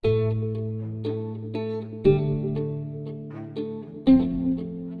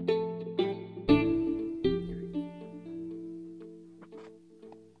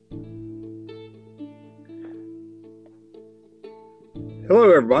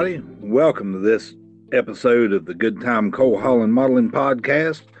everybody. Welcome to this episode of the Good Time Coal Hauling Modeling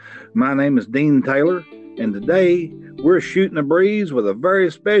Podcast. My name is Dean Taylor, and today we're shooting a breeze with a very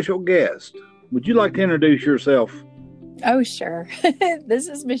special guest. Would you like to introduce yourself? Oh, sure. This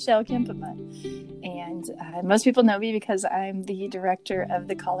is Michelle Kempema, and most people know me because I'm the director of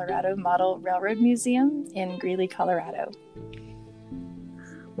the Colorado Model Railroad Museum in Greeley, Colorado.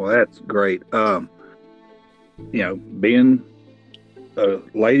 Well, that's great. Being a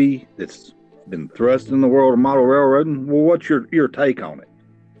lady that's been thrust in the world of model railroading, well, what's your take on it?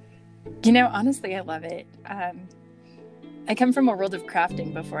 Honestly, I love it. I come from a world of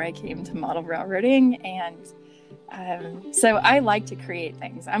crafting before I came to model railroading, and so I like to create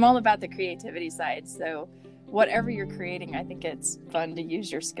things. I'm all about the creativity side. So whatever you're creating, I think it's fun to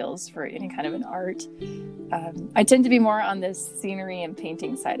use your skills for any kind of an art. I tend to be more on the scenery and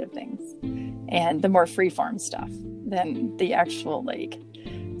painting side of things, and the more freeform stuff than the actual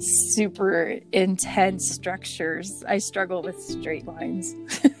super intense structures. I struggle with straight lines.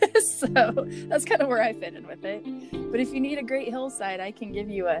 So that's kind of where I fit in with it. But if you need a great hillside, I can give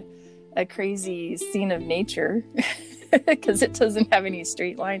you a crazy scene of nature because it doesn't have any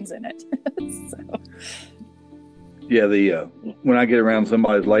straight lines in it. Yeah, when I get around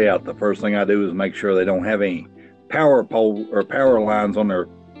somebody's layout, the first thing I do is make sure they don't have any power pole or power lines on their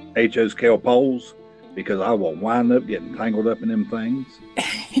HO scale poles, because I will wind up getting tangled up in them things.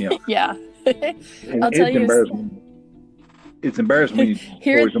 Yeah. I'll tell you. It's embarrassing when you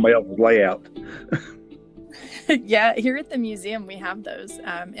destroy somebody else's layout. Yeah, here at the museum we have those,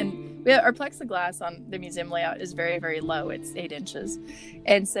 and our plexiglass on the museum layout is very, very low. It's 8 inches,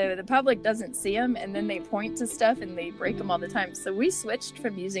 and so the public doesn't see them, and then they point to stuff and they break them all the time. So we switched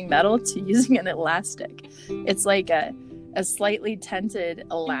from using metal to using an elastic. It's like a slightly tinted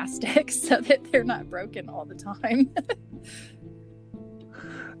elastic so that they're not broken all the time.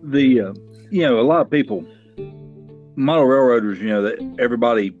 A lot of people, model railroaders, that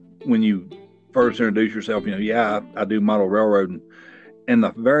everybody, when you first introduce yourself, I do model railroading, and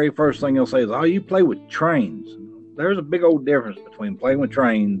the very first thing they'll say is, "Oh, you play with trains." There's a big old difference between playing with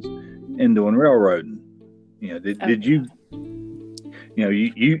trains and doing railroading. Did you?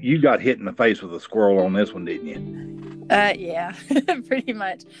 You got hit in the face with a squirrel on this one, didn't you? Yeah, pretty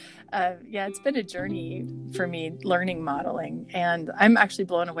much. It's been a journey for me learning modeling, and I'm actually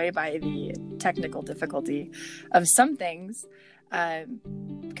blown away by the technical difficulty of some things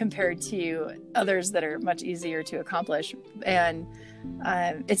compared to others that are much easier to accomplish. And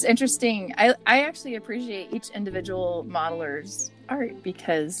it's interesting. I actually appreciate each individual modeler's art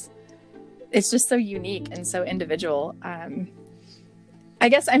because it's just so unique and so individual. I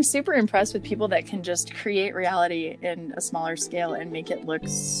guess I'm super impressed with people that can just create reality in a smaller scale and make it look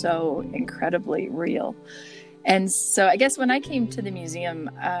so incredibly real. And so I guess when I came to the museum,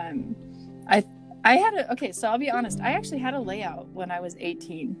 I had so I'll be honest, I actually had a layout when I was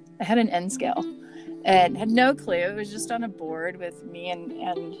 18. I had an N scale and had no clue. It was just on a board with me and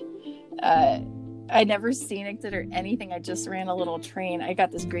I never scenicked it or anything. I just ran a little train. I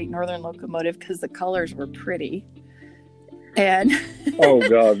got this Great Northern locomotive because the colors were pretty. And oh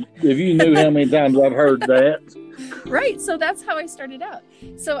God, if you knew how many times I've heard that. Right, so that's how I started out.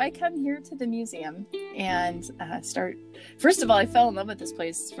 So I come here to the museum and first of all, I fell in love with this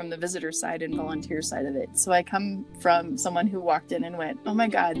place from the visitor side and volunteer side of it. So I come from someone who walked in and went, "Oh my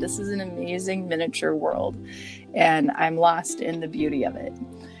God, this is an amazing miniature world," and I'm lost in the beauty of it.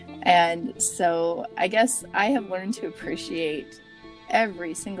 And so I guess I have learned to appreciate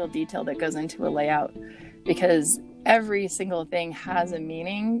every single detail that goes into a layout, because every single thing has a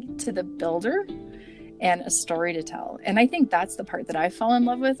meaning to the builder and a story to tell. And I think that's the part that I fall in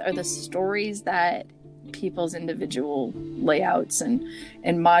love with, are the stories that people's individual layouts and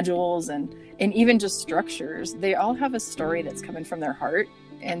modules and even just structures, they all have a story that's coming from their heart.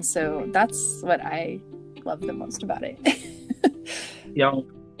 And so that's what I love the most about it.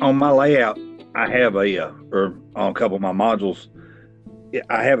 On my layout, I have or on a couple of my modules,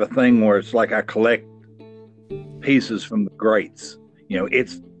 I have a thing where it's like I collect pieces from the greats.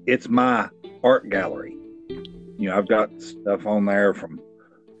 It's my art gallery. I've got stuff on there from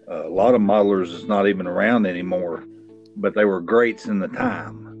a lot of modelers that's not even around anymore, but they were greats in the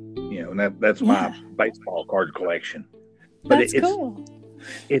time. And that's my baseball card collection. But that's cool.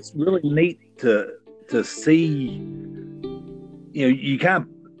 It's really neat to see.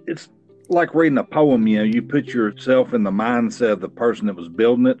 It's like reading a poem. You put yourself in the mindset of the person that was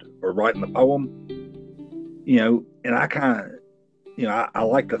building it or writing the poem. And I kind of, I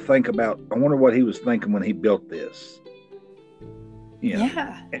like to think about, I wonder what he was thinking when he built this.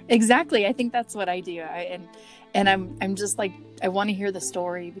 Yeah, exactly. I think that's what I do. And I'm just like, I want to hear the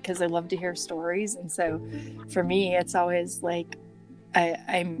story because I love to hear stories. And so for me, it's always like,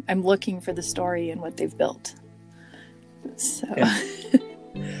 I'm looking for the story in what they've built. So,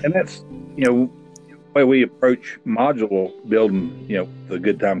 And that's, you know, the way we approach module building, you know, the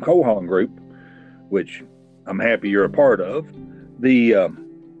Good Time Coal Hauling group, which I'm happy you're a part of. The,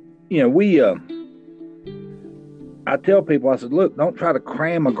 you know, I tell people, I said, look, don't try to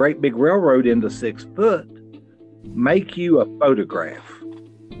cram a great big railroad into 6 foot. Make you a photograph.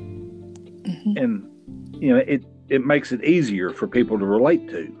 Mm-hmm. And, you know, it makes it easier for people to relate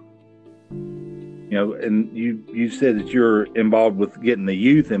to. You know, and you said that you're involved with getting the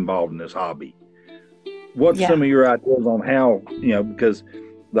youth involved in this hobby. What's some of your ideas on how, you know, because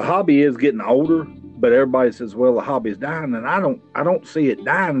the hobby is getting older, but everybody says, well, the hobby is dying, and I don't see it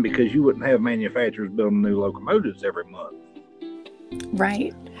dying because you wouldn't have manufacturers building new locomotives every month.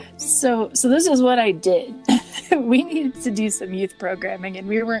 Right. So this is what I did. We needed to do some youth programming, and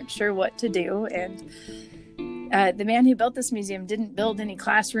we weren't sure what to do. And the man who built this museum didn't build any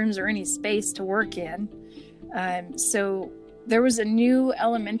classrooms or any space to work in. So there was a new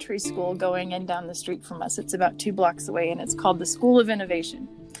elementary school going in down the street from us. It's about 2 blocks away, and it's called the School of Innovation.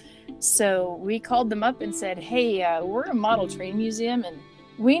 So we called them up and said, hey, we're a model train museum, and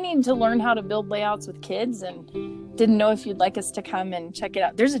we need to learn how to build layouts with kids, and didn't know if you'd like us to come and check it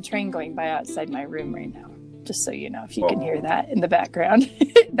out. There's a train going by outside my room right now, just so you know, if you can hear that in the background.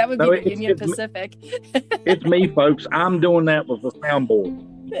 That would be the Union Pacific. It's me, folks. I'm doing that with the soundboard.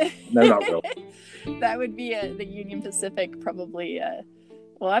 No, not really. That would be the Union Pacific, probably.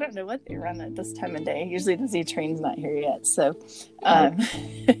 Well, I don't know what they run at this time of day. Usually the Z train's not here yet. So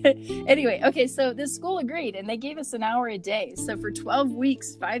anyway, okay, so this school agreed, and they gave us an hour a day. So for 12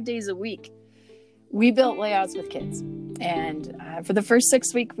 weeks, 5 days a week, we built layouts with kids. And for the first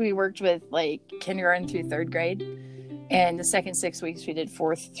 6 weeks, we worked with like kindergarten through 3rd grade. And the second 6 weeks, we did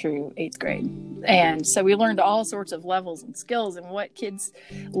 4th through 8th grade. And so we learned all sorts of levels and skills and what kids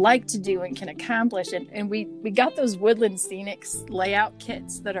like to do and can accomplish. And we got those Woodland Scenics layout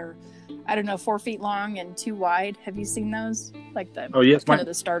kits that are, I don't know, 4 feet long and 2 wide. Have you seen those? Like the kind of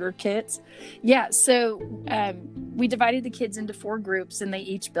the starter kits. Yeah. So we divided the kids into 4 groups, and they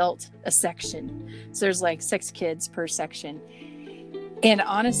each built a section. So there's like 6 kids per section. And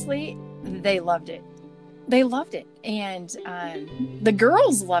honestly, they loved it. They loved it. And the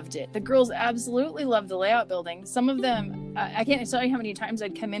girls loved it. The girls absolutely loved the layout building. Some of them, I can't tell you how many times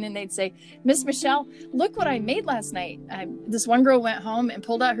I'd come in and they'd say, Miss Michelle, look what I made last night. This one girl went home and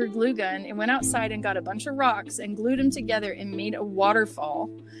pulled out her glue gun and went outside and got a bunch of rocks and glued them together and made a waterfall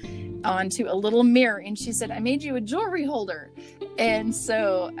onto a little mirror. And she said, I made you a jewelry holder. And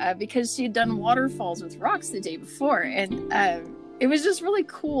so because she had done waterfalls with rocks the day before. And it was just really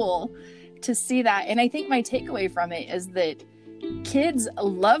cool to see that. And I think my takeaway from it is that kids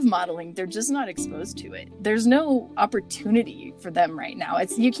love modeling. They're just not exposed to it. There's no opportunity for them right now.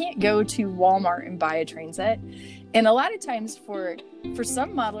 You can't go to Walmart and buy a train set. And a lot of times for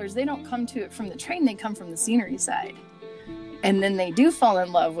some modelers, they don't come to it from the train, they come from the scenery side. And then they do fall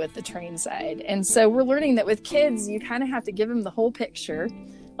in love with the train side. And so we're learning that with kids, you kind of have to give them the whole picture.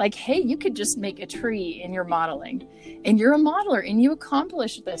 Like, hey, you could just make a tree in your modeling, and you're a modeler and you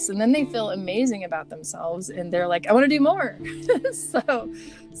accomplished this. And then they feel amazing about themselves, and they're like, I want to do more.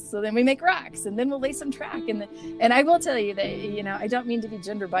 So then we make rocks, and then we'll lay some track. And I will tell you that, you know, I don't mean to be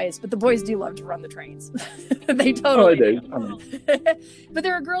gender biased, but the boys do love to run the trains. They totally do. But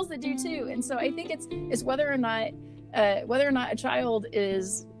there are girls that do too. And so I think it's whether or not a child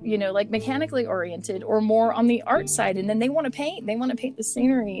is, you know, like mechanically oriented or more on the art side, and then they want to paint the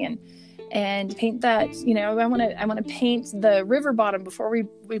scenery and paint that, you know, I want to paint the river bottom before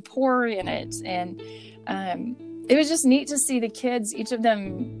we pour in it. And it was just neat to see the kids, each of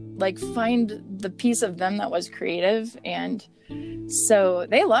them, like find the piece of them that was creative, and so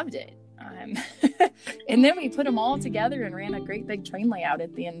they loved it. And then we put them all together and ran a great big train layout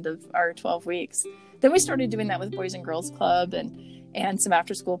at the end of our 12 weeks. Then we started doing that with Boys and Girls Club and some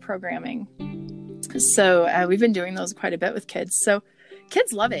after school programming. So we've been doing those quite a bit with kids. So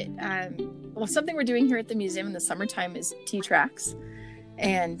kids love it. Well, something we're doing here at the museum in the summertime is T-Tracks.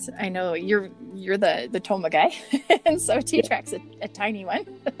 And I know you're the Toma guy. And so T-Tracks a tiny one.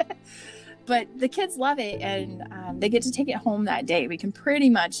 But the kids love it, and they get to take it home that day. We can pretty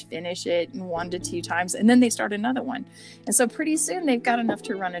much finish it in 1 to 2 times, and then they start another one. And so pretty soon they've got enough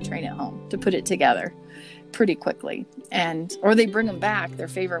to run a train at home, to put it together pretty quickly. Or they bring them back, their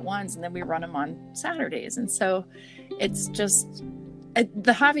favorite ones, and then we run them on Saturdays. And so it's just,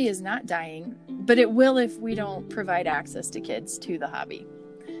 the hobby is not dying, but it will if we don't provide access to kids to the hobby,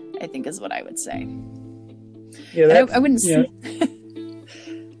 I think is what I would say. Yeah, And that's I wouldn't you know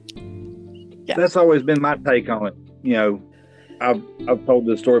yeah. that's always been my take on it. I've told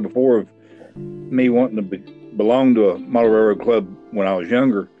this story before of me wanting to belong to a model railroad club when I was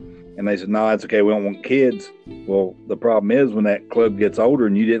younger, and they said, "No, that's okay. We don't want kids." Well, the problem is when that club gets older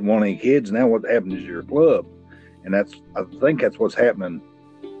and you didn't want any kids, now what happens to your club? And I think that's what's happening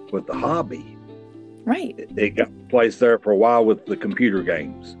with the hobby. Right. It got placed there for a while with the computer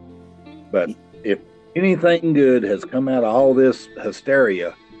games, but if anything good has come out of all this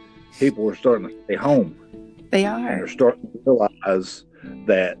hysteria, people are starting to stay home. They And are. they're starting to realize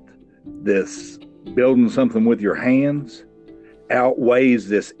that this building something with your hands outweighs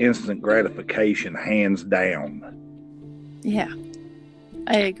this instant gratification, hands down. Yeah,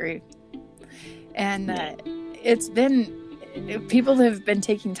 I agree. And it's been, people have been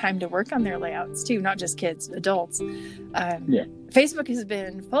taking time to work on their layouts too, not just kids, adults. Facebook has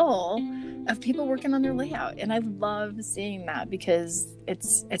been full of people working on their layout, and I love seeing that because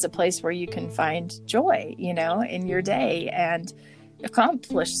it's a place where you can find joy, in your day and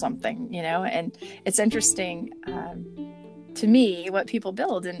accomplish something, and it's interesting to me what people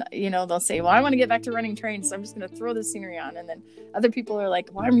build. And they'll say, well, I want to get back to running trains, so I'm just going to throw this scenery on. And then other people are like,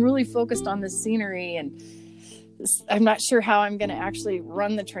 well, I'm really focused on this scenery and I'm not sure how I'm going to actually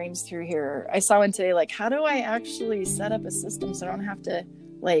run the trains through here. I saw one today, like, how do I actually set up a system so I don't have to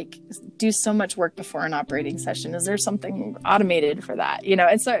do so much work before an operating session? Is there something automated for that?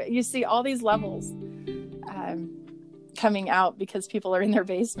 And so you see all these levels coming out because people are in their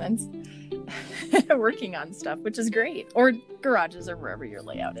basements working on stuff, which is great, or garages, or wherever your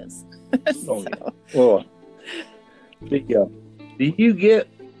layout is. So. Well, do you get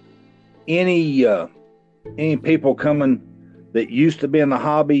any people coming that used to be in the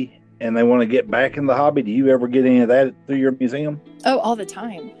hobby and they want to get back in the hobby? Do you ever get any of that through your museum? Oh, all the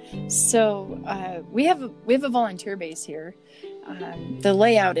time. So we have a volunteer base here. The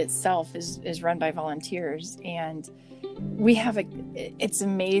layout itself is run by volunteers, and it's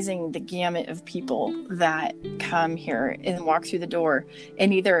amazing the gamut of people that come here and walk through the door,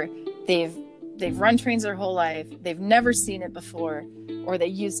 and either they've run trains their whole life, they've never seen it before, or they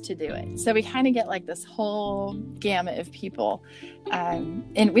used to do it. So we kind of get like this whole gamut of people.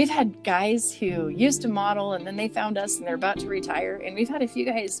 And we've had guys who used to model and then they found us and they're about to retire. And we've had a few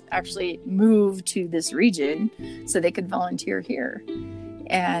guys actually move to this region so they could volunteer here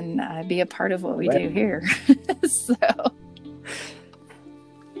and be a part of what we do here. So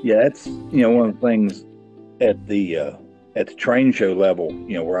yeah, that's one of the things at the train show level,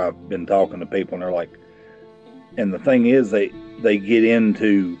 where I've been talking to people and they're like, and the thing is they get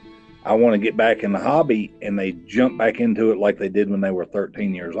into, I want to get back in the hobby, and they jump back into it like they did when they were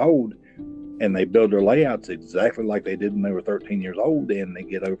 13 years old, and they build their layouts exactly like they did when they were 13 years old, and they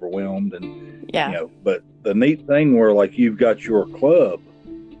get overwhelmed. And but the neat thing where like you've got your club,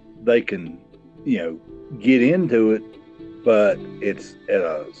 they can get into it, but it's at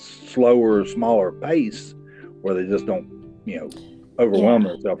a slower, smaller pace where they just don't overwhelm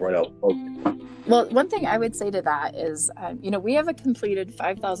themselves right out. Well, one thing I would say to that is, we have a completed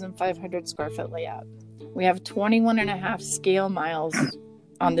 5,500 square foot layout. We have 21 and a half scale miles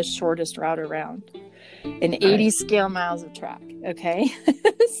on the shortest route around and 80 scale miles of track. Okay.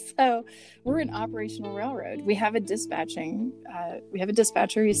 So we're an operational railroad. We have a dispatcher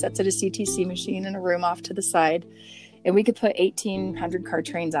who sets at a CTC machine in a room off to the side, and we could put 1,800 car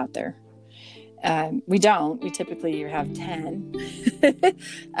trains out there. We don't. We typically have 10.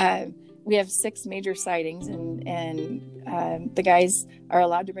 We have 6 major sidings, and the guys are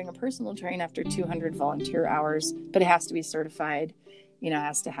allowed to bring a personal train after 200 volunteer hours, but it has to be certified. It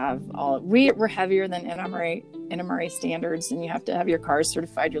has to have we're heavier than NMRA standards, and you have to have your cars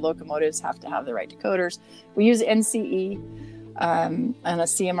certified. Your locomotives have to have the right decoders. We use NCE and a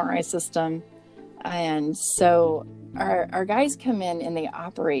CMRI system. And so our guys come in and they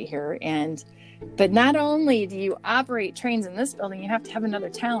operate here, but not only do you operate trains in this building, you have to have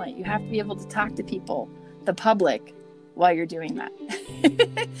another talent. You have to be able to talk to people, the public, while you're doing that.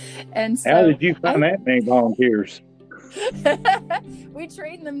 And so, how did you find that many volunteers? We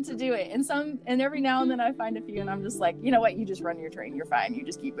train them to do it, and every now and then I find a few, and I'm just like, you know what? You just run your train. You're fine. You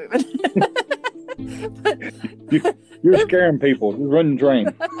just keep moving. You're scaring people. You're running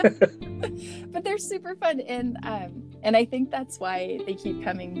train. But they're super fun, and I think that's why they keep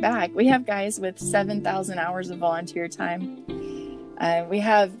coming back. We have guys with 7,000 hours of volunteer time. We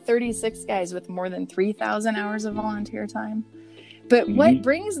have 36 guys with more than 3,000 hours of volunteer time. But what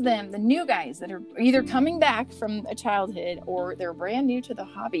brings them, the new guys that are either coming back from a childhood or they're brand new to the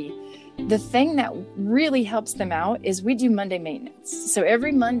hobby, the thing that really helps them out is we do Monday maintenance. So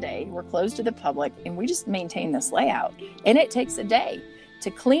every Monday we're closed to the public and we just maintain this layout. And it takes a day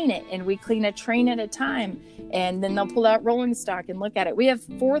to clean it, and we clean a train at a time, and then they'll pull out rolling stock and look at it. We have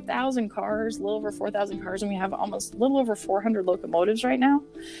 4,000 cars, a little over 4,000 cars, and we have almost a little over 400 locomotives right now.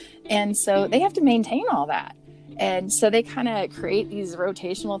 And so they have to maintain all that. And so they kind of create these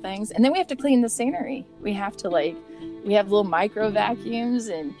rotational things. And then we have to clean the scenery. We have to we have little micro vacuums,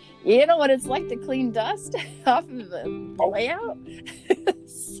 and you know what it's like to clean dust off of the layout.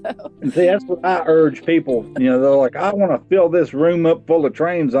 And see, that's what I urge people. They're like, I want to fill this room up full of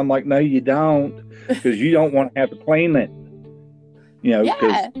trains. I'm like, no, you don't, because you don't want to have to clean it.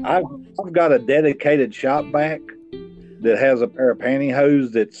 Because I've got a dedicated shop vac that has a pair of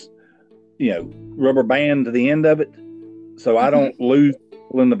pantyhose that's, rubber band to the end of it, so I don't lose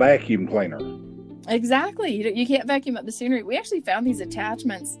people in the vacuum cleaner. Exactly. You can't vacuum up the scenery. We actually found these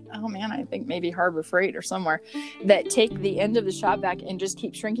attachments. Oh man, I think maybe Harbor Freight or somewhere, that take the end of the shop vac and just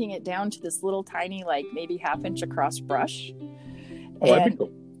keep shrinking it down to this little tiny, maybe half-inch across brush. That'd be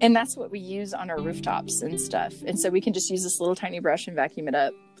cool. And that's what we use on our rooftops and stuff. And so we can just use this little tiny brush and vacuum it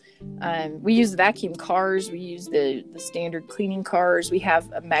up. We use vacuum cars. We use the standard cleaning cars. We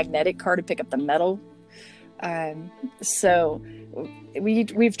have a magnetic car to pick up the metal. So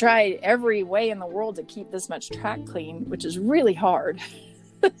we've tried every way in the world to keep this much track clean, which is really hard.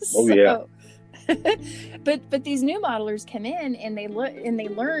 Yeah. But these new modelers come in and they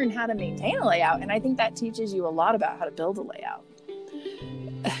learn how to maintain a layout, and I think that teaches you a lot about how to build a layout.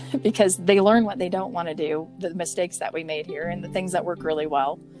 Because they learn what they don't want to do, the mistakes that we made here, and the things that work really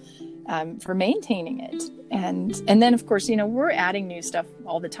well for maintaining it. And then, of course, we're adding new stuff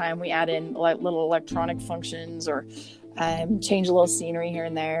all the time. We add in little electronic functions or change a little scenery here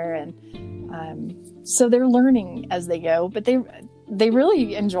and there. And so they're learning as they go, but they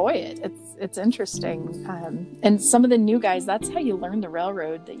really enjoy it. It's interesting. And some of the new guys, that's how you learn the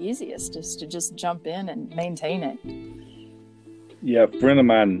railroad the easiest, is to just jump in and maintain it. Yeah, a friend of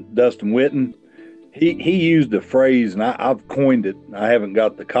mine, Dustin Witten, he used a phrase, and I've coined it. I haven't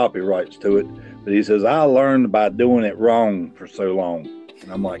got the copyrights to it, but he says, I learned by doing it wrong for so long.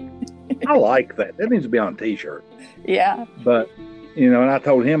 And I'm like, I like that. That needs to be on a T-shirt. Yeah. But, and I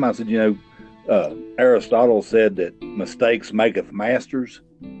told him, I said, Aristotle said that mistakes maketh masters,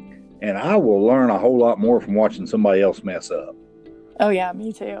 and I will learn a whole lot more from watching somebody else mess up. Oh yeah,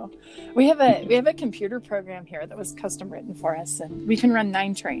 me too. We have a computer program here that was custom written for us, and we can run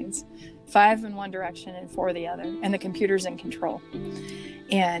 9 trains, 5 in one direction and 4 the other, and the computer's in control.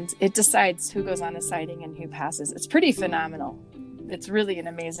 And it decides who goes on a siding and who passes. It's pretty phenomenal. It's really an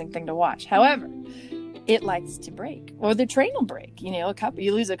amazing thing to watch. However, it likes to break, or the train will break. You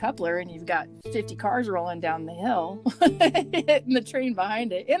lose a coupler and you've got 50 cars rolling down the hill, hitting the train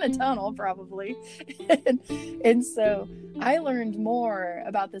behind it in a tunnel probably. and so I learned more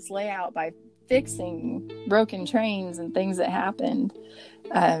about this layout by fixing broken trains and things that happened,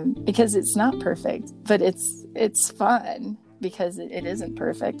 because it's not perfect, but it's fun because it isn't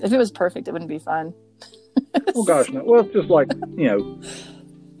perfect. If it was perfect, it wouldn't be fun. Oh gosh, no. Well, it's just like,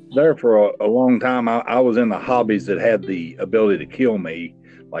 there for a long time, I was in the hobbies that had the ability to kill me,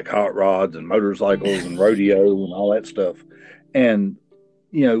 like hot rods and motorcycles and rodeo and all that stuff. And,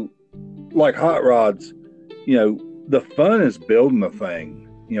 like hot rods, the fun is building the thing.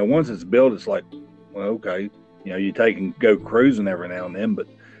 Once it's built, it's like, well, okay, you take and go cruising every now and then, but,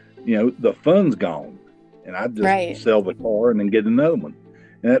 the fun's gone. And I just sell the car and then get another one.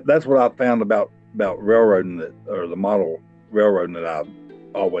 And that's what I found about railroading, or the model railroading that I've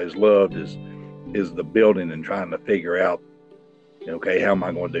always loved, is the building and trying to figure out, okay, how am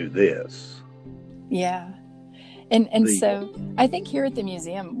I going to do this? Yeah. And so I think here at the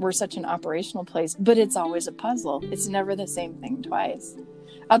museum, we're such an operational place, but it's always a puzzle. It's never the same thing twice.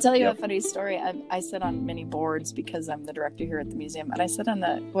 I'll tell you a funny story. I sit on many boards because I'm the director here at the museum, and I sit on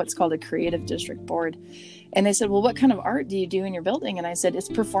what's called a creative district board. And they said, well, what kind of art do you do in your building? And I said, it's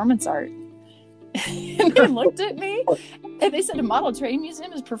performance art. And they looked at me and they said, a model train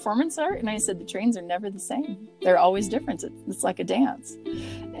museum is performance art? And I said, the trains are never the same. They're always different. It's like a dance.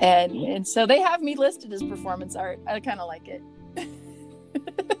 And so they have me listed as performance art. I kind of like it.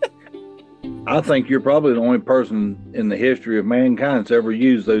 I think you're probably the only person in the history of mankind that's ever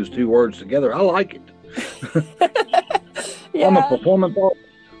used those two words together. I like it. Yeah. I'm a performance artist.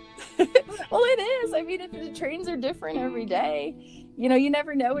 Well, it is. I mean, if the trains are different every day, you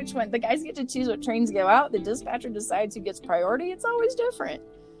never know which one. The guys get to choose what trains go out. The dispatcher decides who gets priority. It's always different.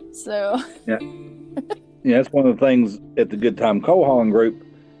 So. Yeah. That's one of the things at the Good Time Coal Hauling Group.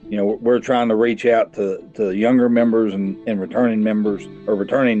 We're trying to reach out to younger members and returning members or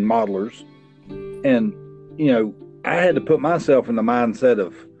returning modelers. And, I had to put myself in the mindset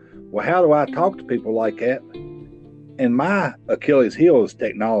of, well, how do I talk to people like that? And my Achilles heel is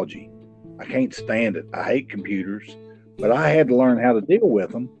technology. I can't stand it. I hate computers, but I had to learn how to deal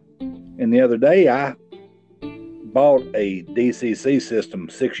with them. And the other day, I bought a DCC system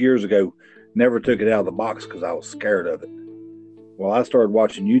 6 years ago, never took it out of the box because I was scared of it. Well, I started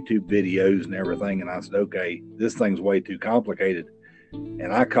watching YouTube videos and everything, and I said, okay, this thing's way too complicated.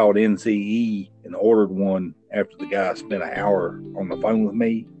 And I called NCE and ordered one after the guy spent an hour on the phone with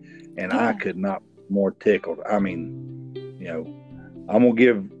me, and I could not be more tickled. I mean, I'm gonna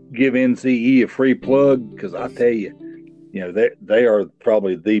give NCE a free plug because I tell you, they are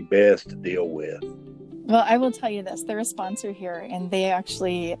probably the best to deal with. Well, I will tell you this. They're a sponsor here, and they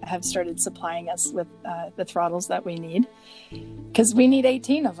actually have started supplying us with the throttles that we need, because we need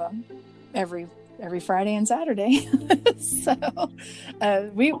 18 of them every Friday and Saturday. So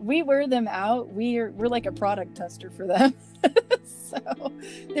we wear them out. We're like a product tester for them. So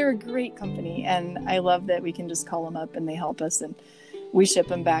they're a great company, and I love that we can just call them up and they help us, and we ship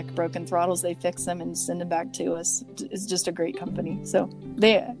them back broken throttles. They fix them and send them back to us. It's just a great company. So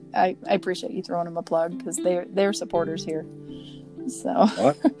I appreciate you throwing them a plug, because they're supporters here.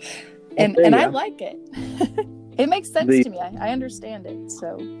 So and I like it. It makes sense to me. I understand it.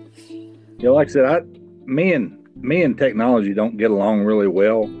 So like I said, me and technology don't get along really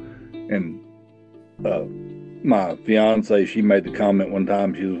well. And my fiance, she made the comment one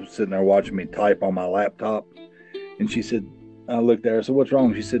time. She was sitting there watching me type on my laptop, and she said, I looked at her, I said, what's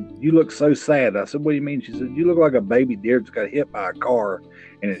wrong? She said, you look so sad. I said, what do you mean? She said, you look like a baby deer that's got hit by a car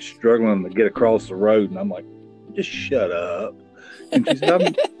and it's struggling to get across the road. And I'm like, just shut up. And she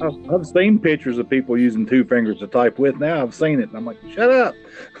said, I've seen pictures of people using two fingers to type with. Now I've seen it. And I'm like, shut up.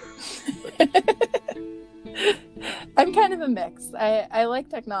 I'm kind of a mix. I like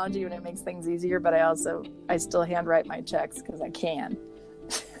technology when it makes things easier, but I still handwrite my checks because I can.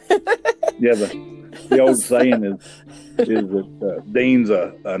 Yeah, the old saying is that Dean's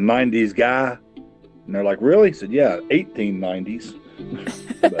a 90s guy. And they're like, really? He said, yeah, 1890s.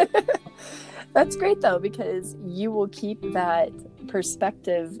 That's great, though, because you will keep that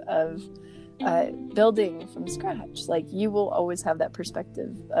perspective of building from scratch. Like, you will always have that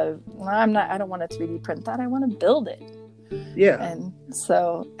perspective of, well, I don't want to 3D print that. I want to build it. Yeah. And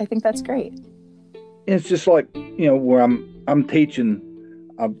so I think that's great. It's just like, where I'm teaching,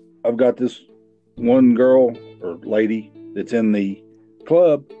 I've got this one girl or lady that's in the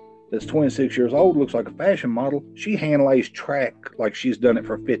club that's 26 years old, looks like a fashion model. She hand lays track like she's done it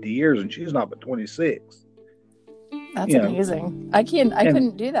for 50 years, and she's not but 26. That's amazing. I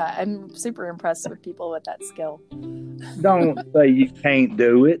couldn't do that. I'm super impressed with people with that skill. Don't say you can't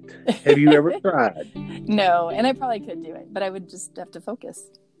do it. Have you ever tried? No, and I probably could do it, but I would just have to focus,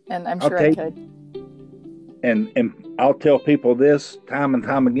 and I'm sure I could. And I'll tell people this time and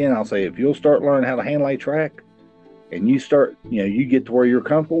time again. I'll say, if you'll start learning how to hand lay track, and you start, you get to where you're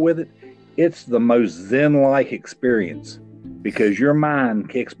comfortable with it, it's the most Zen-like experience, because your mind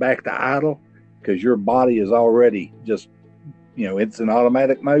kicks back to idle, because your body is already just, it's in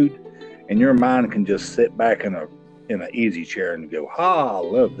automatic mode, and your mind can just sit back in an easy chair and go, I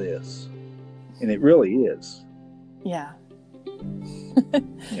love this. And it really is. Yeah.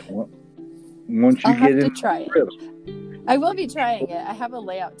 Once you get in, try it. I will be trying it. I have a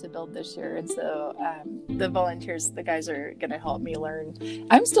layout to build this year, and so the volunteers, the guys, are going to help me learn.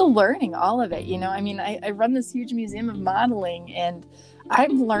 I'm still learning all of it. I run this huge museum of modeling, and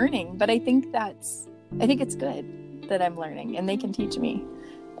I'm learning. But I think it's good that I'm learning, and they can teach me.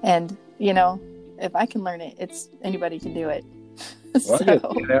 And if I can learn it, anybody can do it. Well, so.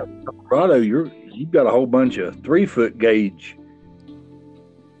 Out in Colorado, you've got a whole bunch of 3-foot gauge,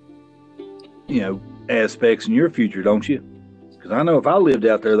 aspects in your future, don't you? Because I know if I lived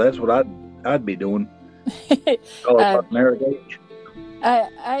out there, that's what I'd be doing.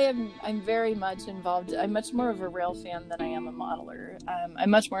 I'm very much involved. I'm much more of a rail fan than I am a modeler. I'm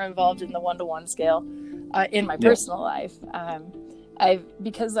much more involved in the 1-to-1 scale in my personal life.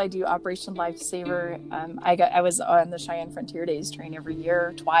 Because I do Operation Lifesaver, I was on the Cheyenne Frontier Days train every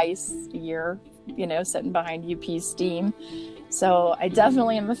year, twice a year, sitting behind UP Steam. So I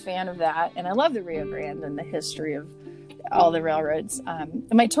definitely am a fan of that. And I love the Rio Grande and the history of all the railroads.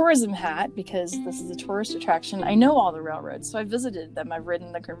 My tourism hat, because this is a tourist attraction, I know all the railroads. So I visited them. I've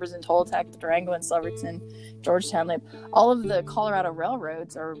ridden the Crimson and Toltec, the Durango and Silverton, Georgetown Loop. All of the Colorado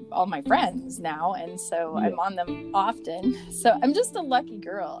railroads are all my friends now. And so I'm on them often. So I'm just a lucky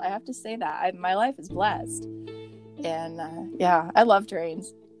girl. I have to say that. My life is blessed. And I love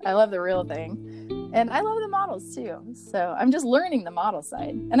trains. I love the real thing. And I love the models too. So I'm just learning the model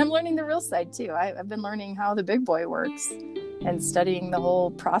side. And I'm learning the real side too. I've been learning how the big boy works and studying the whole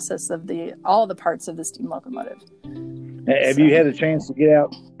process of all the parts of the steam locomotive. Have you had a chance to get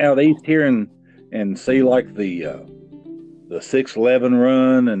out east here and see like the 611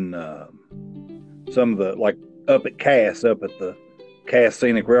 run and some of the, like up at the Cass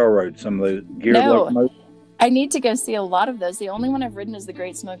Scenic Railroad, some of the geared locomotives? I need to go see a lot of those. The only one I've ridden is the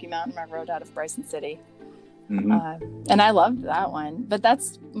Great Smoky Mountain Railroad out of Bryson City. And I loved that one, but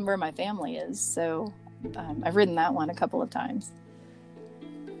that's where my family is. So I've ridden that one a couple of times.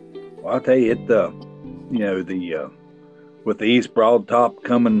 Well, I'll tell you, with the East Broad Top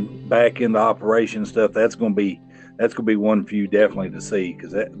coming back into operation stuff, that's going to be one for you definitely to see,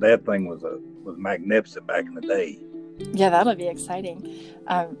 because that thing was magnificent back in the day. Yeah, that'll be exciting.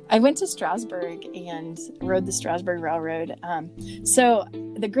 I went to Strasburg and rode the Strasburg Railroad. So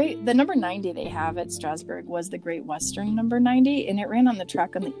the number 90 they have at Strasburg was the Great Western number 90, and it ran on the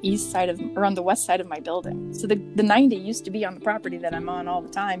track on the west side of my building. So the 90 used to be on the property that I'm on all the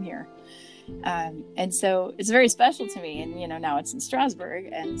time here. And so it's very special to me. And, now it's in Strasburg.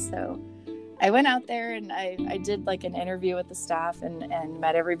 And so I went out there and I did like an interview with the staff and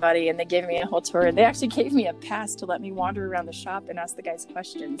met everybody, and they gave me a whole tour. They actually gave me a pass to let me wander around the shop and ask the guys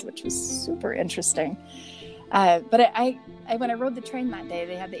questions, which was super interesting. But when I rode the train that day,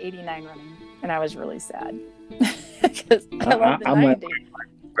 they had the 89 running, and I was really sad because I love the 90.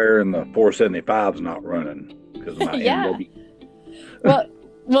 And the 475's not running because of my NW.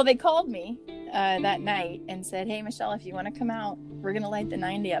 Well, they called me that night and said, "Hey, Michelle, if you want to come out, we're going to light the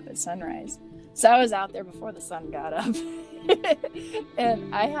 90 up at sunrise." So I was out there before the sun got up.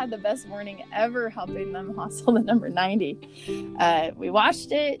 And I had the best morning ever helping them hustle the number 90. We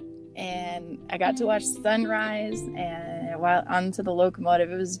watched it, and I got to watch sunrise and while onto the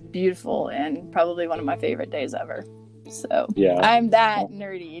locomotive. It was beautiful and probably one of my favorite days ever. So I'm that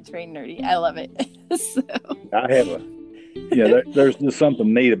nerdy, train nerdy. I love it. So I have there's just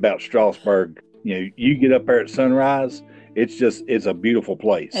something neat about Strasburg. You get up there at sunrise, it's a beautiful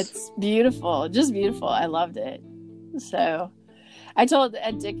place. It's beautiful, just beautiful. I loved it. So I told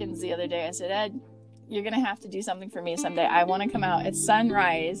Ed Dickens the other day, I said, "Ed, you're going to have to do something for me someday. I want to come out at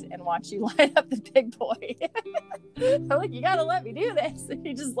sunrise and watch you light up the big boy." I'm like, "You got to let me do this." And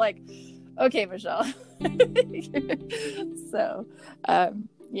he just like, "Okay, Michelle." So,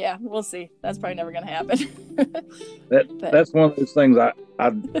 we'll see. That's probably never going to happen. That's one of those things I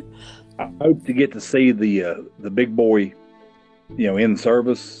hope to get to see the big boy, in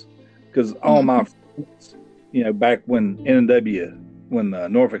service, because all my friends, back when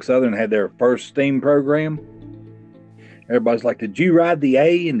Norfolk Southern had their first steam program, everybody's like, "Did you ride the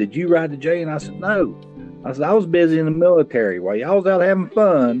A and did you ride the J?" And I said, "No." I said, "I was busy in the military while y'all was out having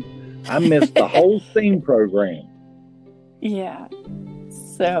fun. I missed the whole steam program." Yeah.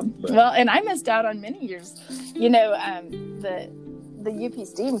 So, well, and I missed out on many years. The UP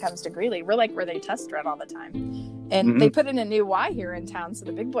Steam comes to Greeley. We're like where they test run all the time. And they put in a new Y here in town, so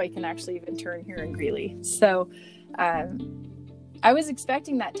the big boy can actually even turn here in Greeley. So I was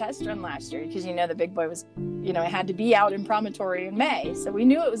expecting that test run last year because, the big boy was, it had to be out in Promontory in May. So we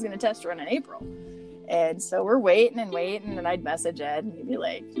knew it was going to test run in April. And so we're waiting, and I'd message Ed, and he'd be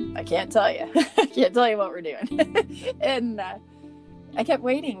like, "I can't tell you. I can't tell you what we're doing." And I kept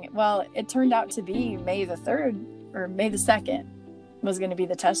waiting. Well, it turned out to be May the 3rd or May the 2nd was going to be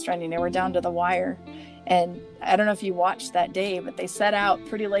the test run. We're down to the wire. And I don't know if you watched that day, but they set out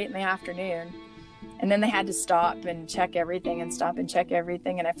pretty late in the afternoon. And then they had to stop and check everything and stop and check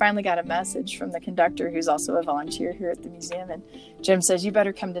everything. And I finally got a message from the conductor, who's also a volunteer here at the museum. And Jim says, "You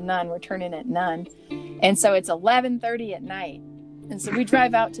better come to Nunn. We're turning at Nunn." And so it's 11:30 at night. And so we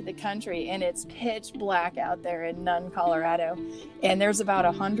drive out to the country, and it's pitch black out there in Nunn, Colorado. And there's about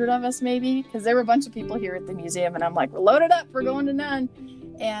 100 of us maybe, because there were a bunch of people here at the museum. And I'm like, "We're loaded up. We're going to Nunn."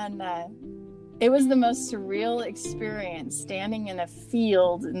 And it was the most surreal experience, standing in a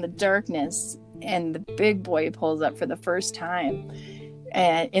field in the darkness, and the big boy pulls up for the first time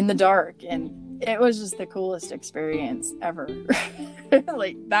and in the dark. And it was just the coolest experience ever.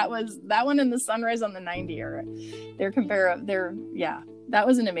 Like that one and the sunrise on the 90 are that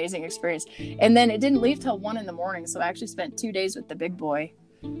was an amazing experience. And then it didn't leave till 1 a.m. So I actually spent 2 days with the big boy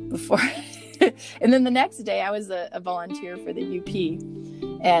before And then the next day I was a volunteer for the UP.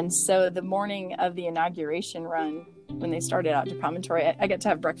 And so the morning of the inauguration run, when they started out to Promontory, I got to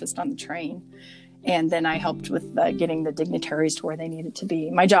have breakfast on the train. And then I helped with getting the dignitaries to where they needed to be.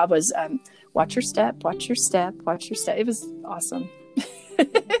 My job was watch your step, watch your step, watch your step. It was awesome. I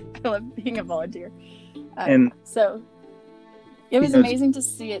love being a volunteer. So it was amazing to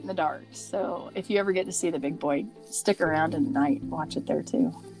see it in the dark. So if you ever get to see the big boy, stick around at night, watch it there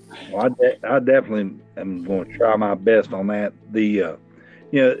too. Well, I definitely am going to try my best on that.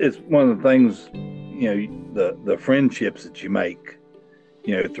 It's one of the things, the friendships that you make,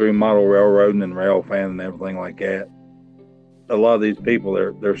 through model railroading and rail fan and everything like that. A lot of these people,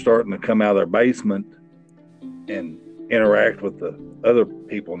 they're starting to come out of their basement and interact with the other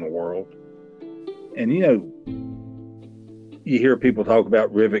people in the world. And, you hear people talk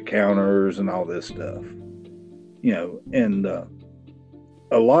about rivet counters and all this stuff, and a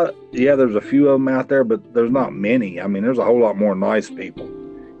lot, there's a few of them out there, but there's not many. I mean, there's a whole lot more nice people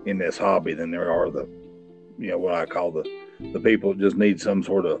in this hobby than there are what I call the people that just need some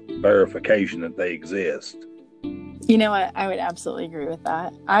sort of verification that they exist. You know what? I would absolutely agree with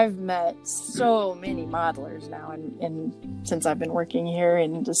that. I've met so many modelers now, and since I've been working here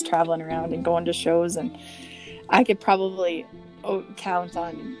and just traveling around and going to shows, and I could probably count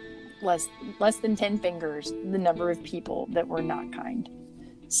on less than 10 fingers the number of people that were not kind.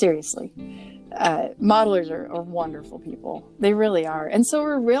 Seriously. Modelers are wonderful people. They really are. And so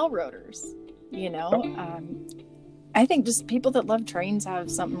are railroaders, I think just people that love trains have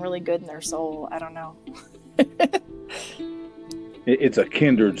something really good in their soul. I don't know. It's a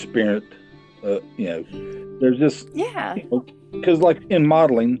kindred spirit. There's just, because like in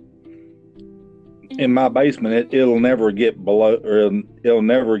modeling, in my basement, it'll never get below, or it'll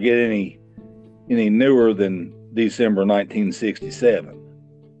never get any newer than December 1967.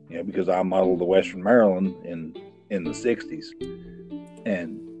 Because I modeled the Western Maryland in the 60s.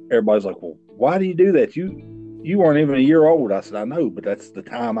 And everybody's like, well, why do you do that? You weren't even a year old. I said, I know, but that's the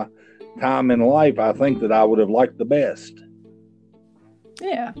time in life I think that I would have liked the best.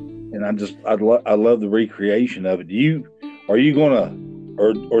 Yeah. And I love the recreation of it. Are you gonna,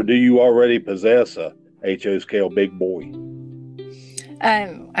 or do you already possess a HO scale big boy?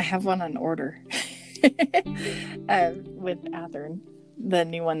 I have one on order with Athearn, the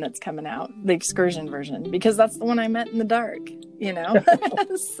new one that's coming out, the excursion version, because that's the one I met in the dark,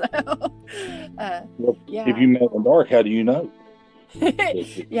 So, yeah. If you met in the dark, how do you know?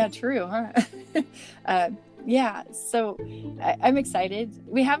 Yeah, true, huh? Yeah, so I'm excited.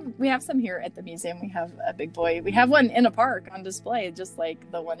 We have some here at the museum. We have a big boy. We have one in a park on display, just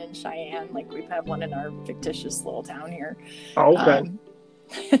like the one in Cheyenne. Like we have one in our fictitious little town here. Oh, okay.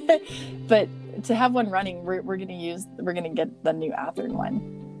 But to have one running, we're gonna get the new Athearn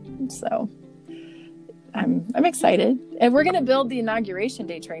one. So I'm excited, and we're gonna build the inauguration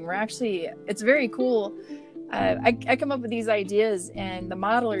day train. It's very cool. I come up with these ideas, and the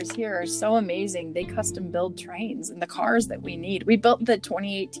modelers here are so amazing. They custom build trains and the cars that we need. We built the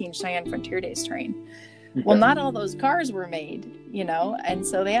 2018 Cheyenne Frontier Days train. Okay. Well, not all those cars were made, and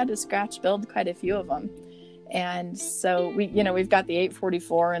so they had to scratch build quite a few of them. And so we've got the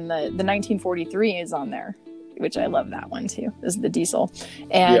 844, and the 1943 is on there, which I love that one too, is the diesel.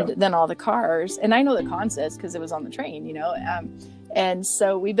 And then all the cars, and I know the concept because it was on the train, and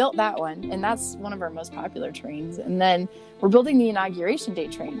so we built that one, and that's one of our most popular trains. And then we're building the inauguration day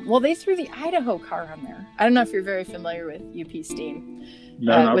train. Well, they threw the Idaho car on there. I don't know if you're very familiar with UP Steam,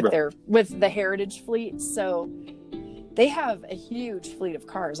 with the heritage fleet. So they have a huge fleet of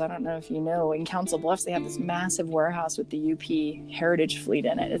cars. I don't know if you know, in Council Bluffs, they have this massive warehouse with the UP heritage fleet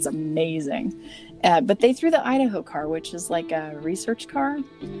in it. It's amazing. But they threw the Idaho car, which is like a research car,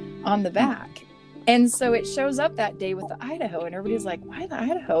 on the back. And so it shows up that day with the Idaho, and everybody's like, why the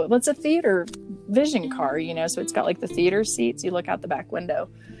Idaho? Well, it's a theater vision car, so it's got like the theater seats. You look out the back window.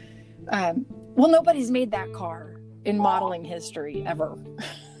 Well, nobody's made that car in modeling history ever.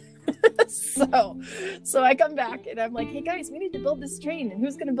 So I come back and I'm like, hey guys, we need to build this train, and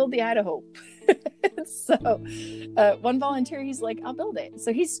who's going to build the Idaho? So one volunteer, he's like, I'll build it.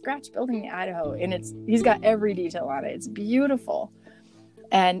 So he's scratch building the Idaho, and he's got every detail on it. It's beautiful.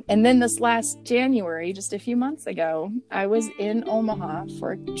 And then this last January, just a few months ago, I was in Omaha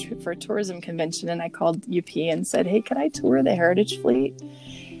for a tourism convention, and I called UP and said, hey, could I tour the heritage fleet?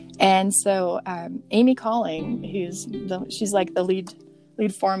 And so Amy Calling, she's like the lead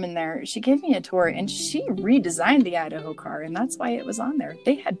foreman there, she gave me a tour, and she redesigned the Idaho car, and that's why it was on there.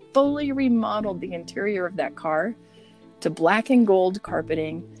 They had fully remodeled the interior of that car to black and gold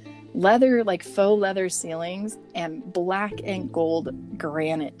carpeting, leather, like faux leather ceilings, and black and gold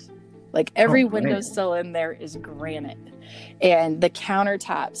granite Like every Oh, man. windowsill in there is granite, and the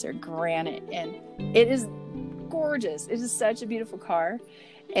countertops are granite, and it is gorgeous. It is such a beautiful car.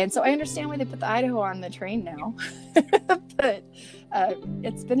 And so I understand why they put the Idaho on the train now. But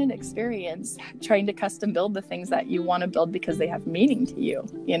it's been an experience trying to custom build the things that you want to build because they have meaning to you,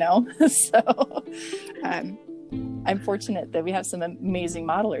 you know? So I'm fortunate that we have some amazing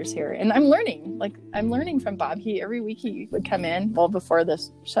modelers here. And I'm learning from Bob. Every week he would come in, well, before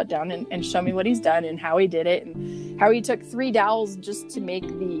this shutdown, and show me what he's done and how he did it, and how he took 3 dowels just to make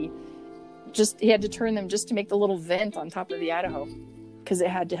he had to turn them just to make the little vent on top of the Idaho, because it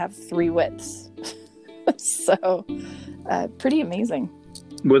had to have 3 widths. So pretty amazing.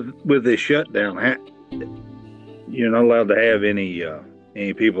 With this shutdown, you're not allowed to have any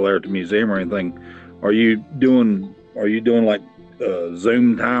people there at the museum or anything. Are you doing like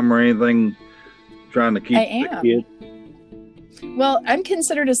Zoom time or anything, trying to keep the kids? Well, I'm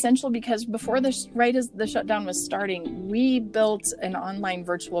considered essential because before right as the shutdown was starting, we built an online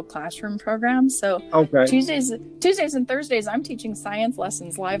virtual classroom program. So okay. Tuesdays and Thursdays, I'm teaching science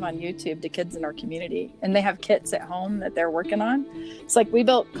lessons live on YouTube to kids in our community, and they have kits at home that they're working on. It's like we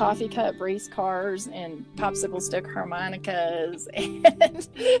built coffee cup race cars and popsicle stick harmonicas, and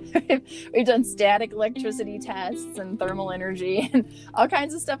we've done static electricity tests and thermal energy and all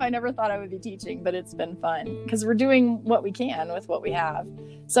kinds of stuff I never thought I would be teaching, but it's been fun because we're doing what we can with what we have.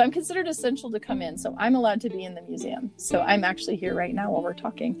 So I'm considered essential to come in. So I'm allowed to be in the museum. So I'm actually here right now while we're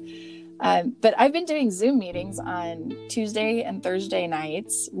talking. But I've been doing Zoom meetings on Tuesday and Thursday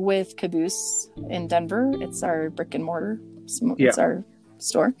nights with Caboose in Denver. It's our brick and mortar. It's our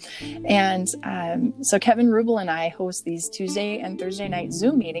store. And so Kevin Rubel and I host these Tuesday and Thursday night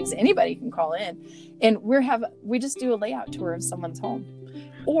Zoom meetings. Anybody can call in, and we just do a layout tour of someone's home.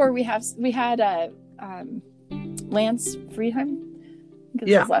 Or we had Lance Friedheim,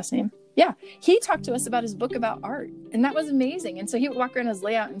 his last name. Yeah, he talked to us about his book about art, and that was amazing. And so he would walk around his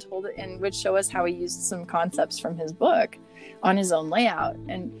layout and told it, and would show us how he used some concepts from his book on his own layout.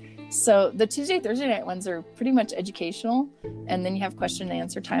 And so the Tuesday, Thursday night ones are pretty much educational, and then you have question and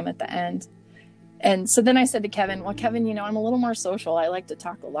answer time at the end. And so then I said to Kevin, well, Kevin, I'm a little more social. I like to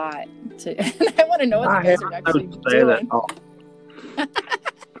talk a lot, and I want to know what you guys are actually doing.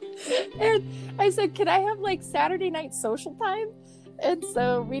 And I said, can I have like Saturday night social time? And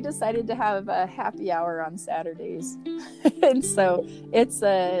so we decided to have a happy hour on Saturdays. And so it's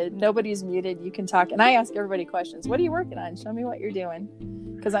nobody's muted. You can talk. And I ask everybody questions. What are you working on? Show me what you're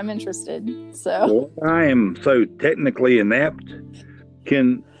doing, because I'm interested. So I am so technically inept.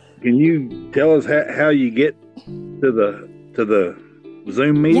 Can you tell us how you get to the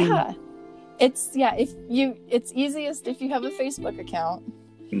Zoom meeting? Yeah, it's easiest if you have a Facebook account.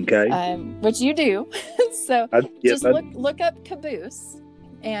 Okay. Which you do. So look up Caboose,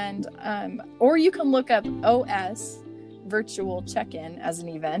 and or you can look up OS virtual check-in as an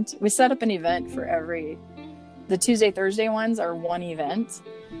event. We set up an event for the Tuesday, Thursday ones are one event.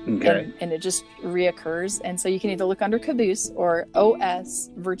 Okay. And it just reoccurs. And so you can either look under Caboose or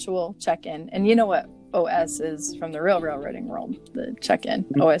OS virtual check-in. And you know what OS is from the real railroading world, the check-in,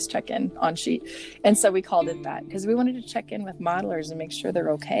 OS check-in on sheet. And so we called it that because we wanted to check in with modelers and make sure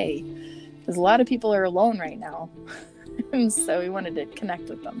they're okay, because a lot of people are alone right now. And so we wanted to connect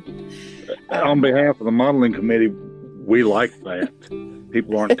with them. On behalf of the modeling committee, we like that.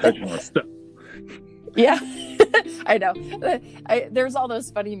 People aren't touching our stuff. Yeah. I know. There's all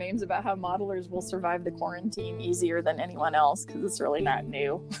those funny memes about how modelers will survive the quarantine easier than anyone else because it's really not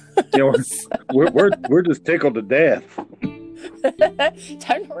new. We're just tickled to death.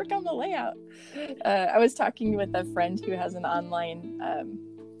 Time to work on the layout. I was talking with a friend who has an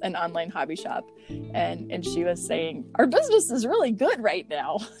online hobby shop, and she was saying our business is really good right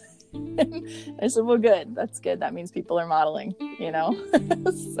now. I said, well, good. That's good. That means people are modeling.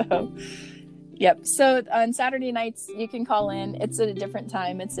 So. Yep. So on Saturday nights, you can call in. It's at a different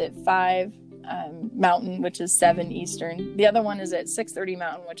time. It's at 5 Mountain, which is 7 Eastern. The other one is at 6:30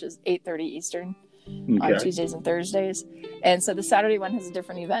 Mountain, which is 8:30 Eastern on Tuesdays and Thursdays. And so the Saturday one has a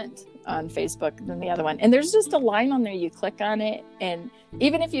different event on Facebook than the other one. And there's just a line on there. You click on it, and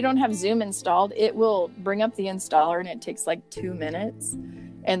even if you don't have Zoom installed, it will bring up the installer, and it takes like 2 minutes.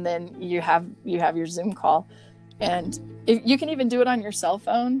 And then you have your Zoom call. And you can even do it on your cell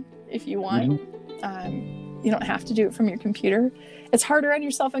phone if you want. You don't have to do it from your computer. It's harder on your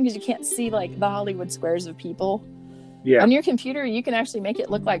cell phone because you can't see like the Hollywood squares of people. Yeah. On your computer, you can actually make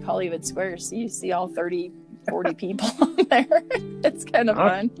it look like Hollywood squares. So you see all 30, 40 people on there. It's kind of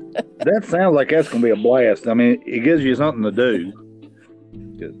fun. That sounds like that's going to be a blast. I mean, it gives you something to do.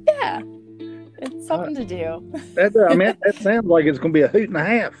 Yeah. It's something to do. That sounds like it's going to be a hoot and a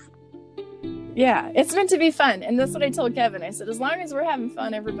half. Yeah, it's meant to be fun. And that's what I told Kevin. I said, as long as we're having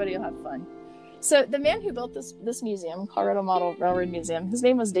fun, everybody will have fun. So the man who built this museum, Colorado Model Railroad Museum, his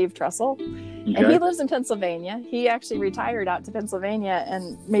name was Dave Trussell, and he lives in Pennsylvania. He actually retired out to Pennsylvania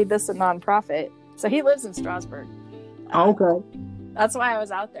and made this a nonprofit. So he lives in Strasburg. Okay. That's why I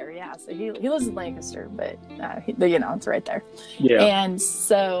was out there. Yeah. So he lives in Lancaster, but it's right there. Yeah. And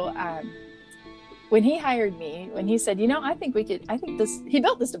so when he hired me, when he said, he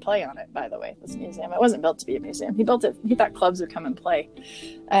built this to play on it, by the way, this museum. It wasn't built to be a museum. He built it. He thought clubs would come and play.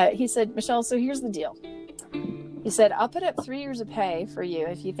 He said, Michelle, so here's the deal. He said, I'll put up 3 years of pay for you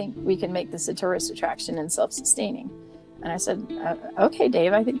if you think we can make this a tourist attraction and self-sustaining. And I said, okay,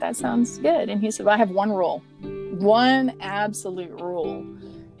 Dave, I think that sounds good. And he said, well, I have one rule, one absolute rule.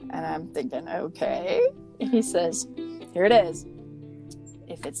 And I'm thinking, okay. And he says, here it is.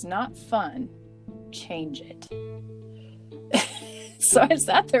 If it's not fun, change it. So I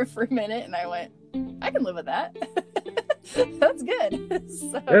sat there for a minute and I went, I can live with that. That's good.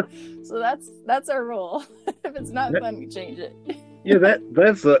 So that's our rule. If it's not fun, we change it. Yeah,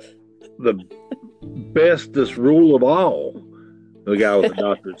 that's the bestest rule of all. The guy with the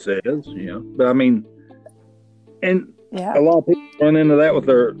doctorate says, But I mean, and a lot of people run into that with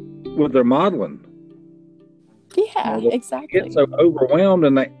their modeling. Yeah, exactly. They get so overwhelmed,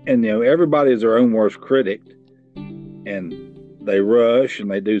 and everybody is their own worst critic, and they rush and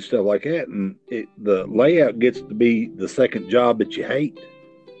they do stuff like that, and the layout gets to be the second job that you hate.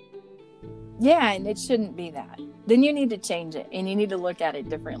 Yeah, and it shouldn't be that. Then you need to change it, and you need to look at it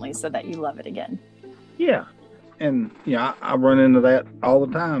differently so that you love it again. Yeah, and I run into that all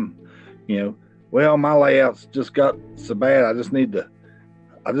the time. Well, my layout's just got so bad. I just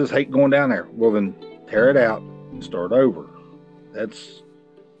hate going down there. Well, then tear it out and start over. That's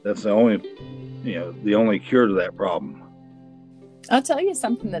the only cure to that problem. I'll tell you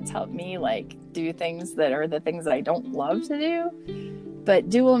something that's helped me do things that are the things that I don't love to do, but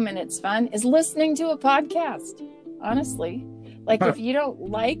do them and it's fun, is listening to a podcast. Honestly, if you don't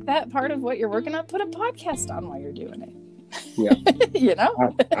like that part of what you're working on, put a podcast on while you're doing it. Yeah.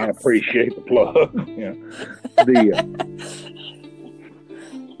 I appreciate the plug. Yeah.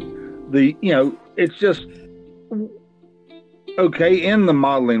 It's just okay in the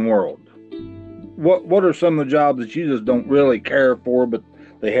modeling world. What are some of the jobs that you just don't really care for, but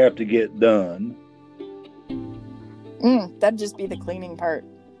they have to get done? That'd just be the cleaning part.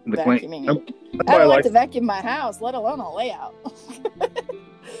 Vacuuming. I don't like to vacuum my house, let alone a layout.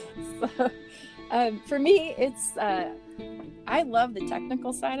 So, for me, it's I love the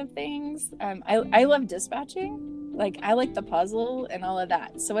technical side of things. I love dispatching. I like the puzzle and all of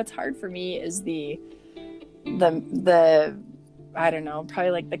that. So what's hard for me is the I don't know,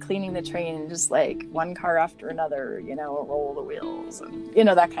 probably the cleaning the train, just one car after another, roll the wheels and,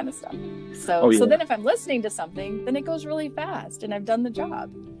 that kind of stuff. So, So then if I'm listening to something, then it goes really fast and I've done the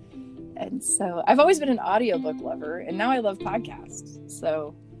job. And so I've always been an audiobook lover, and now I love podcasts.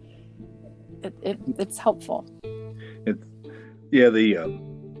 So it's helpful. A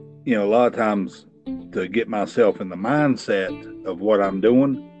lot of times to get myself in the mindset of what I'm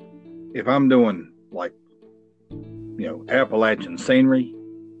doing, if I'm doing Appalachian scenery,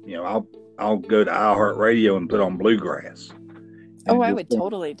 I'll go to iHeartRadio and put on bluegrass. I would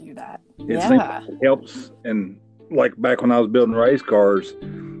totally do that. It helps. And back when I was building race cars,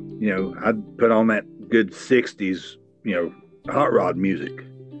 I'd put on that good 60s, hot rod music.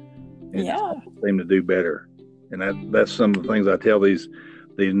 And it seemed to do better. And that's some of the things I tell these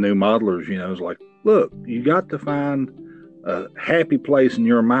new modelers, is look, you got to find a happy place in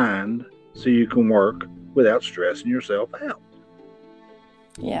your mind so you can work without stressing yourself out.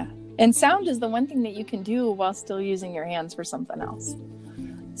 Yeah. And sound is the one thing that you can do while still using your hands for something else.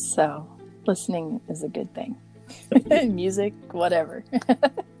 So listening is a good thing. Music, whatever.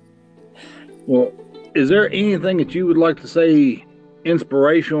 Well, is there anything that you would like to say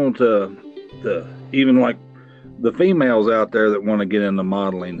inspirational to even the females out there that want to get into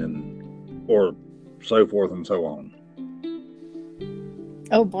modeling or so forth and so on?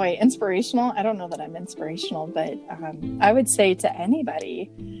 Oh boy, inspirational. I don't know that I'm inspirational, but I would say to anybody,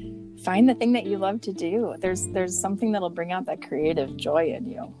 find the thing that you love to do. There's something that'll bring out that creative joy in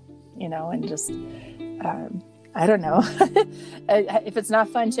you, and just, I don't know. If it's not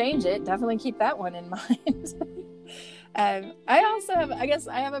fun, change it. Definitely keep that one in mind. I also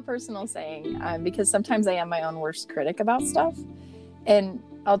have a personal saying, because sometimes I am my own worst critic about stuff, and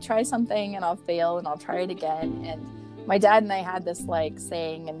I'll try something and I'll fail and I'll try it again. And my dad and I had this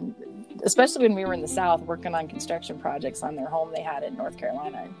saying, and especially when we were in the South working on construction projects on their home they had in North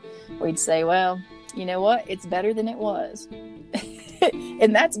Carolina, we'd say, well, you know what? It's better than it was.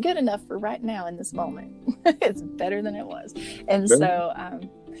 And that's good enough for right now in this moment. It's better than it was. And so,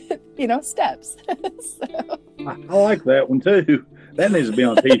 steps. So, I like that one too. That needs to be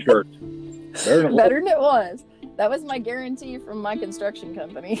on t-shirts. Better than it was. That was my guarantee from my construction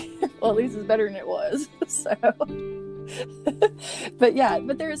company. Well, at least it's better than it was. So,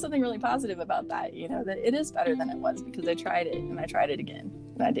 but there is something really positive about that, that it is better than it was, because I tried it and I tried it again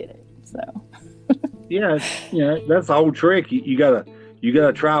and I did it. So, yeah, that's the whole trick. You gotta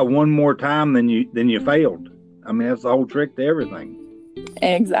try one more time than you failed. I mean, that's the whole trick to everything.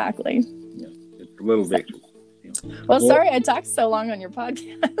 Exactly. Yeah, it's a little victory. Well, sorry I talked so long on your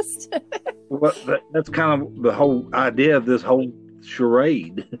podcast. Well, that's kind of the whole idea of this whole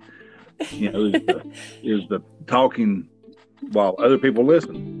charade. Is the talking while other people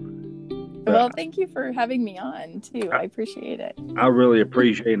listen. Well, thank you for having me on too. I appreciate it. I really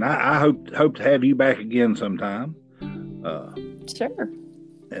appreciate it. And I hope to have you back again sometime. Sure.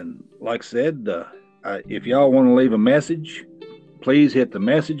 And like I said, if y'all want to leave a message, please hit the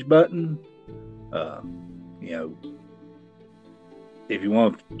message button. If you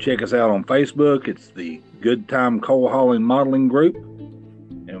want to check us out on Facebook, it's the Good Time Coal Hauling Modeling Group.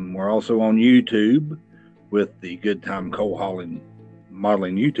 And we're also on YouTube with the Good Time Coal Hauling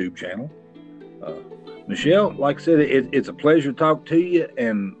Modeling YouTube channel. Michelle, like I said, it's a pleasure to talk to you,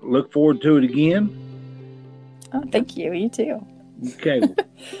 and look forward to it again. Oh, thank you. You too. Okay.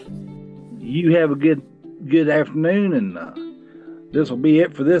 You have a good afternoon, and this will be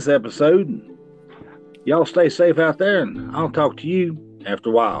it for this episode. Y'all stay safe out there, and I'll talk to you after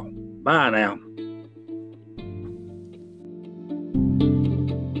a while. Bye now.